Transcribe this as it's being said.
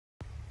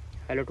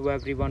Hello to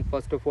everyone.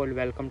 First of all,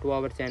 welcome to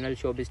our channel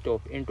Showbiz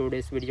Top. In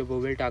today's video, we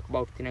will talk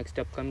about the next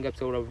upcoming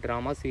episode of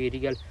drama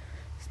serial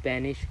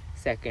Spanish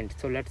Second.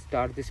 So let's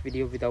start this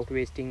video without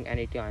wasting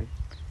any time.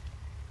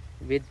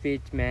 With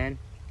which man?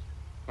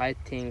 I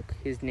think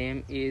his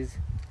name is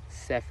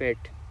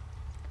Safet.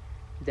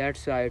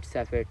 That's right,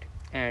 Safet.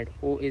 And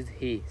who is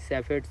he?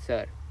 Safet,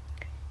 sir.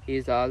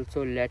 He's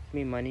also let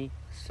me money,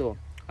 so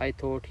I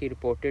thought he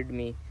reported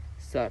me,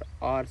 sir.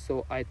 Or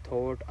so I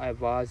thought. I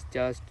was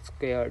just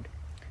scared.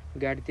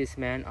 Get this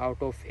man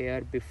out of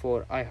here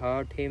before I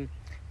hurt him.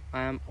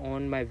 I am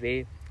on my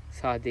way,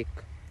 Sadiq.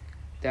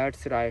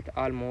 That's right,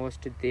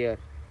 almost there.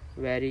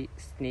 Very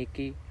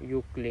sneaky.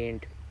 You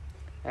cleaned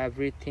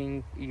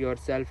everything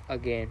yourself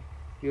again.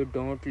 You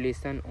don't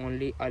listen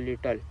only a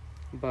little.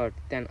 But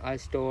then I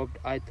stopped.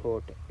 I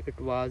thought it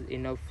was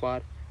enough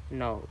for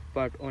now.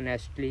 But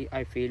honestly,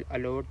 I feel a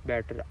lot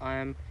better. I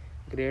am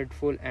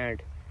grateful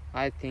and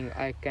I think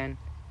I can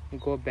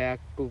go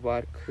back to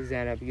work.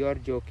 Zainab, you're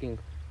joking.